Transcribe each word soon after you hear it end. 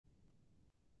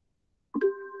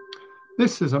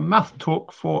This is a math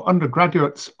talk for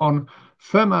undergraduates on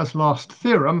Fermat's last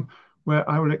theorem, where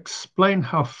I will explain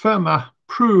how Fermat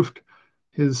proved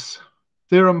his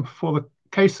theorem for the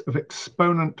case of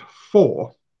exponent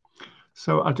 4.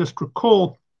 So I'll just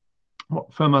recall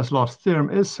what Fermat's last theorem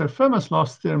is. So Fermat's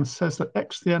last theorem says that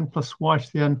x to the n plus y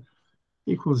to the n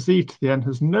equals z to the n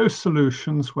has no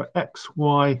solutions where x,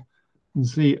 y, and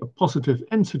z are positive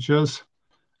integers,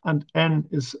 and n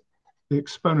is the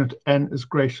exponent n is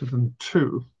greater than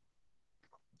 2.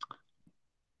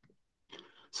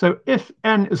 So if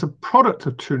n is a product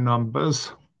of two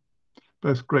numbers,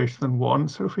 both greater than 1,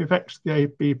 so if we have x to the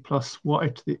ab plus y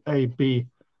to the ab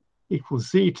equals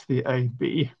z to the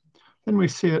ab, then we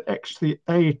see that x to the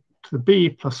a to the b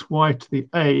plus y to the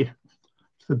a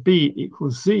to the b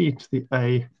equals z to the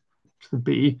a to the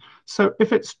b. So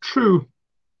if it's true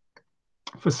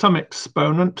for some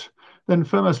exponent, then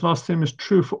Fermat's last theorem is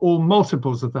true for all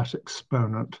multiples of that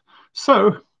exponent.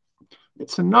 So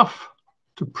it's enough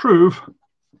to prove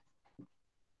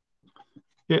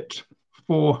it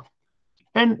for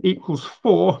n equals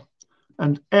 4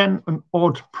 and n an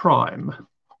odd prime,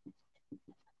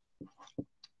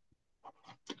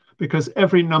 because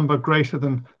every number greater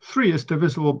than 3 is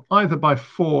divisible either by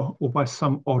 4 or by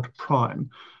some odd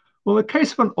prime. Well, the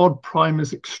case of an odd prime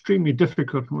is extremely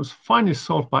difficult and was finally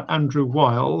solved by Andrew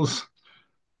Wiles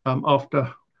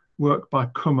after work by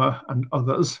Kummer and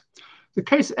others. The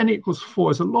case n equals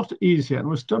 4 is a lot easier and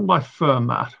was done by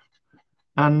Fermat.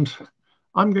 And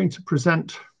I'm going to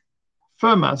present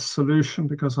Fermat's solution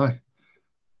because I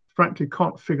frankly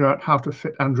can't figure out how to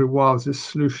fit Andrew Wiles'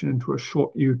 solution into a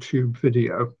short YouTube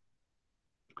video.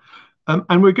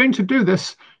 And we're going to do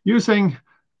this using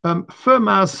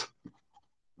Fermat's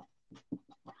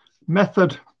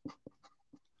method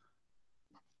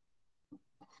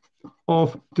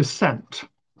of descent.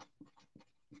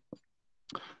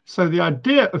 So the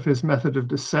idea of his method of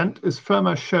descent is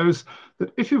Fermat shows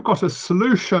that if you've got a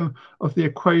solution of the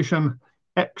equation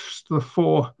x to the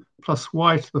 4 plus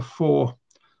y to the 4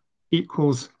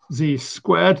 equals z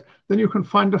squared, then you can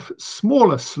find a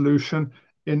smaller solution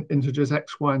in integers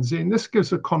x, y, and z. And this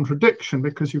gives a contradiction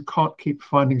because you can't keep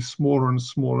finding smaller and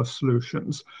smaller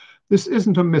solutions. This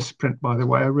isn't a misprint, by the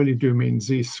way. I really do mean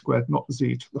z squared, not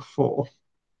z to the 4.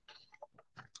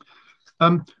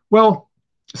 Well,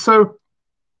 so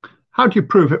how do you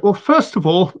prove it? Well, first of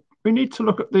all, we need to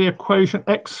look at the equation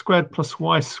x squared plus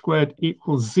y squared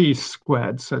equals z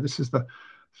squared. So this is the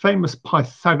famous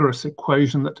Pythagoras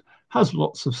equation that has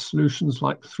lots of solutions,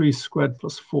 like 3 squared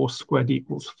plus 4 squared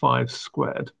equals 5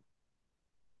 squared.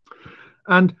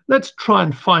 And let's try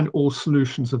and find all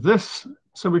solutions of this.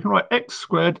 So we can write x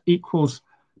squared equals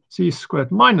z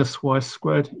squared minus y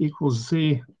squared equals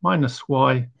z minus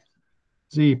y,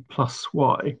 z plus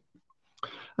y.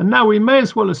 And now we may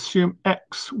as well assume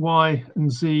x, y, and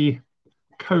z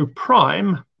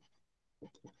co-prime.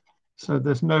 So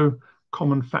there's no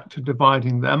common factor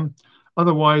dividing them.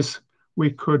 Otherwise,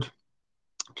 we could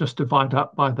just divide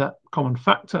up by that common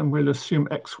factor, and we'll assume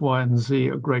x, y, and z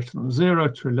are greater than 0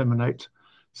 to eliminate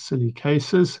silly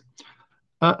cases.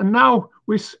 And now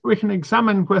we can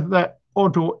examine whether they're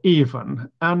odd or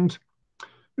even. And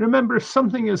remember, if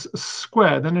something is a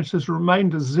square, then it has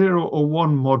remained as 0 or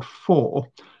 1 mod 4.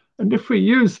 And if we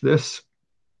use this,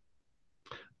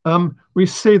 we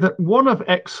see that one of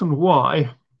x and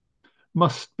y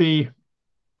must be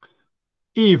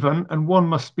even and one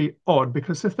must be odd,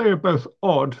 because if they are both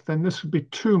odd, then this would be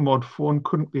 2 mod 4 and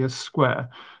couldn't be a square.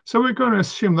 So we're going to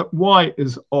assume that y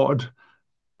is odd,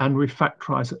 and we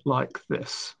factorize it like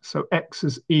this. So x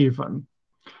is even.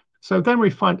 So then we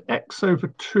find x over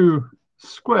 2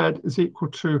 squared is equal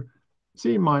to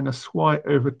z minus y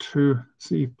over 2,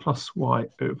 z plus y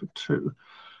over 2.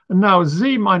 And now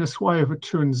z minus y over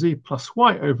 2 and z plus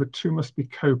y over 2 must be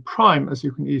co-prime, as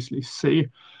you can easily see.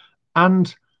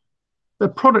 And the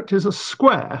product is a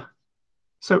square.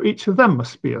 So each of them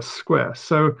must be a square.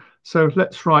 So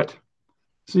let's write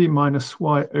z minus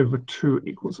y over 2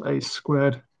 equals a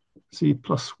squared, z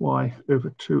plus y over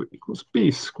 2 equals b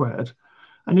squared.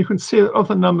 And you can see that of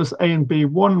the numbers a and b,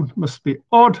 one must be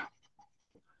odd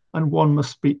and one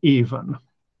must be even.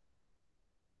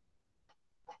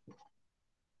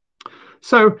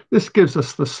 So this gives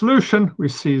us the solution. We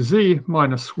see z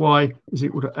minus y is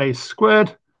equal to a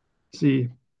squared, z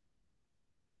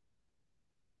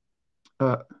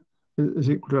is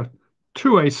equal to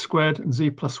 2a squared, and z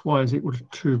plus y is equal to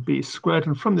 2b squared.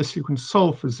 And from this you can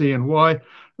solve for z and y,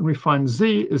 and we find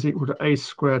z is equal to a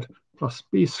squared plus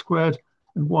b squared,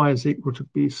 and y is equal to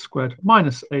b squared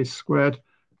minus a squared,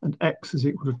 and x is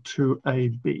equal to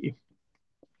 2ab.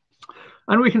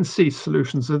 And we can see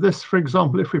solutions of this. For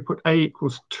example, if we put a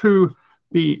equals 2,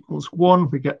 b equals 1,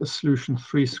 we get the solution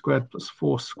 3 squared plus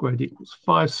 4 squared equals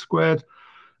 5 squared.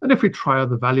 And if we try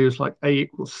other values like a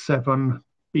equals 7,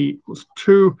 b equals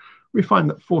 2, we find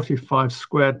that 45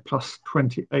 squared plus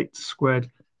 28 squared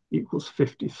equals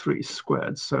 53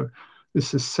 squared. So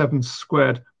this is 7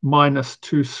 squared minus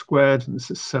 2 squared, and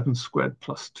this is 7 squared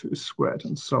plus 2 squared,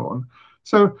 and so on.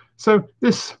 So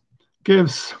this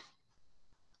gives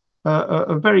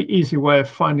a very easy way of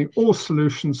finding all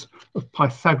solutions of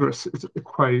Pythagoras'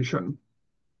 equation.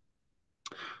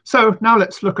 So now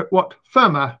let's look at what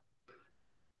Fermat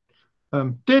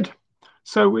did.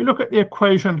 So we look at the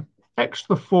equation x to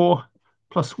the 4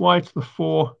 plus y to the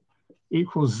 4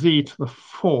 equals z to the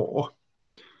 4.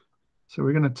 So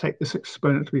we're going to take this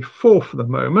exponent to be 4 for the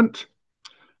moment.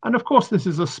 And of course, this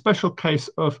is a special case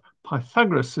of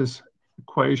Pythagoras'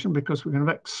 equation, because we're going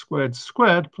to have x squared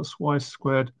squared plus y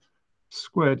squared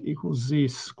squared equals z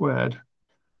squared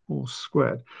all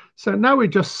squared. So now we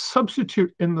just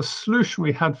substitute in the solution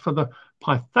we had for the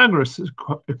Pythagoras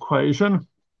equation.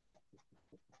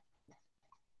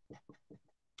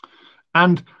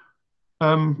 And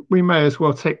we may as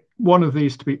well take one of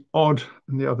these to be odd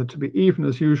and the other to be even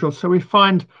as usual. So we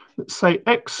find that, say,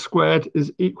 x squared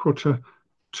is equal to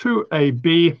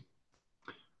 2ab,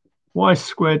 y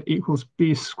squared equals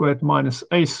b squared minus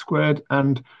a squared,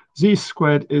 and z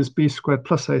squared is b squared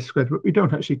plus a squared, but we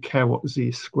don't actually care what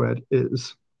z squared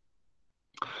is.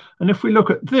 And if we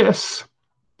look at this,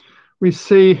 we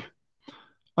see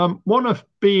one of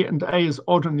b and a is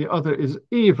odd and the other is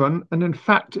even. And in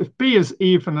fact, if b is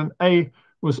even and a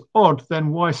was odd, then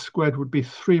y squared would be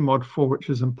 3 mod 4, which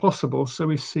is impossible. So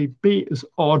we see b is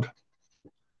odd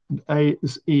and a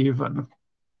is even.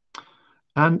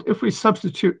 And if we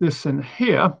substitute this in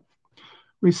here,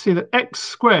 we see that x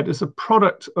squared is a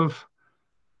product of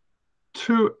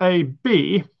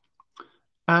 2ab,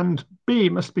 and b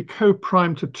must be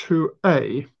co-prime to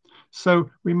 2a. So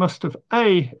we must have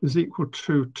a is equal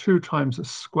to 2 times a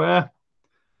square,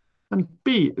 and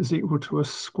b is equal to a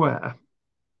square.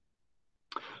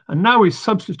 And now we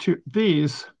substitute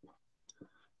these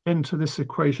into this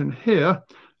equation here,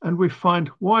 and we find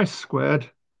y squared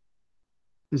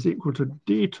is equal to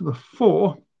d to the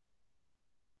 4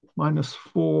 minus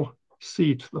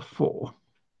 4c to the 4.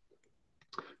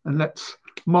 And let's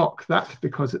mark that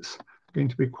because it's going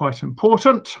to be quite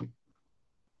important.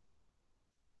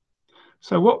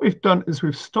 So what we've done is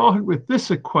we've started with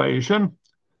this equation,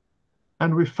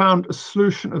 and we found a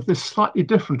solution of this slightly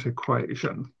different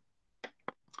equation.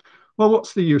 Well,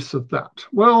 what's the use of that?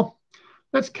 Well,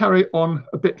 let's carry on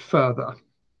a bit further.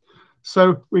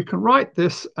 So we can write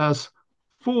this as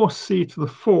 4c to the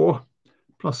 4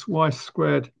 plus y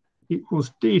squared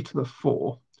equals d to the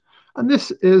 4. And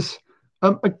this is,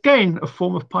 again, a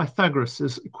form of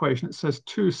Pythagoras' equation. It says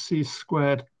 2c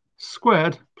squared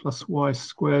squared plus y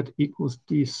squared equals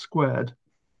d squared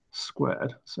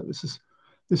squared. So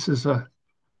this is a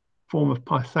form of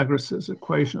Pythagoras'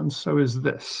 equation, and so is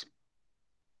this.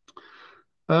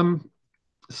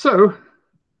 So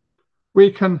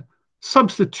we can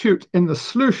substitute in the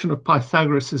solution of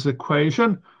Pythagoras'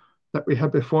 equation that we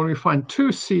had before, and we find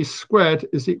 2c squared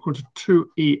is equal to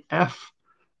 2ef,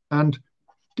 and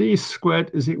d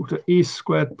squared is equal to e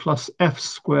squared plus f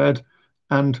squared,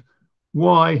 and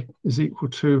y is equal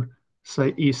to,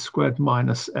 say, e squared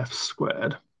minus f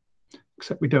squared,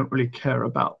 except we don't really care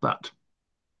about that.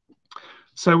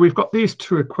 So we've got these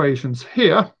two equations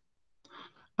here,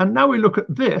 and now we look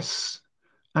at this,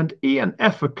 and e and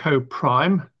f are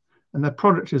co-prime, and their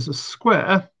product is a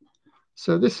square.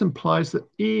 So this implies that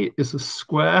e is a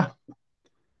square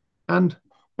and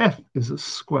f is a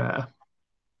square.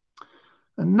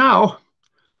 And now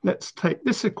let's take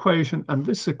this equation and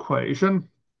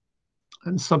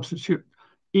substitute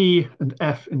e and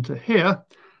f into here,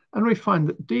 and we find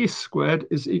that d squared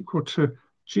is equal to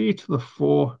g to the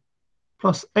 4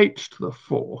 plus h to the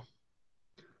 4.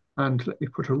 And let me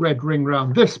put a red ring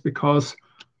around this because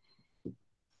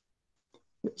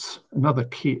it's another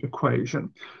key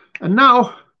equation. And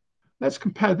now let's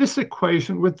compare this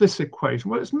equation with this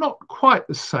equation. Well, it's not quite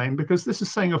the same, because this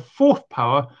is saying a fourth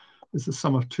power is the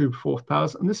sum of 2 fourth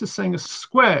powers, and this is saying a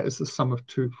square is the sum of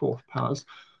 2 fourth powers.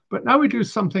 But now we do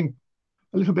something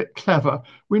a little bit clever.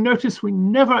 We notice we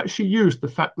never actually used the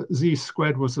fact that z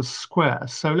squared was a square.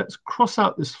 So let's cross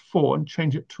out this 4 and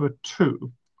change it to a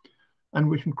 2. And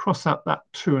we can cross out that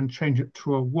 2 and change it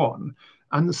to a 1.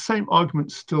 And the same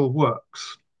argument still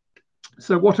works.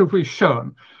 So what have we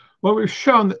shown? Well, we've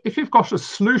shown that if you've got a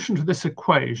solution to this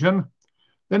equation,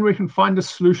 then we can find a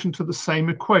solution to the same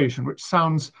equation, which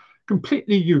sounds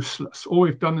completely useless. All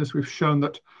we've done is we've shown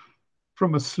that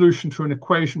from a solution to an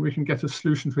equation, we can get a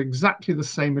solution to exactly the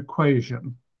same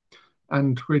equation.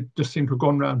 And we just seem to have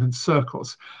gone round in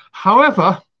circles.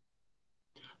 However,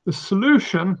 the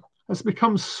solution has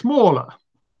become smaller.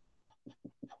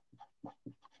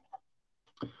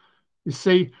 You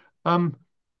see, the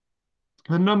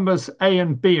numbers A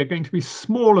and B are going to be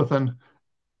smaller than,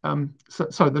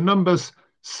 so the numbers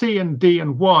C and D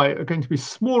and Y are going to be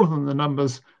smaller than the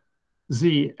numbers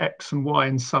Z, X, and Y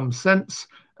in some sense.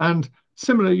 And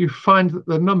similarly, you find that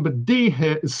the number D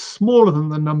here is smaller than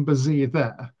the number Z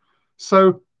there.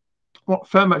 So what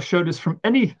Fermat showed is from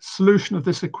any solution of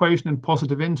this equation in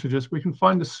positive integers, we can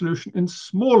find a solution in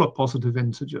smaller positive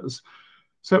integers.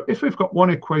 So if we've got one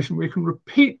equation, we can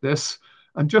repeat this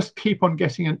and just keep on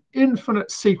getting an infinite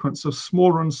sequence of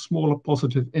smaller and smaller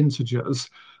positive integers.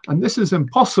 And this is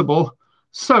impossible.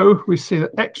 So we see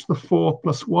that x to the 4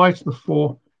 plus y to the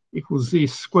 4 equals z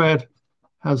squared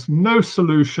has no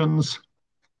solutions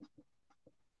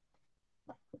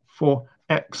for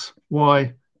x,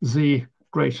 y, z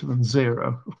greater than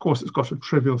 0. Of course, it's got a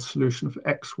trivial solution for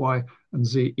x, y, and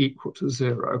z equal to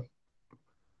 0.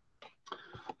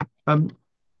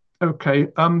 Okay,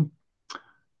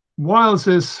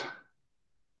 Wiles's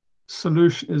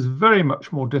solution is very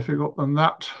much more difficult than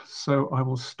that, so I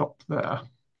will stop there.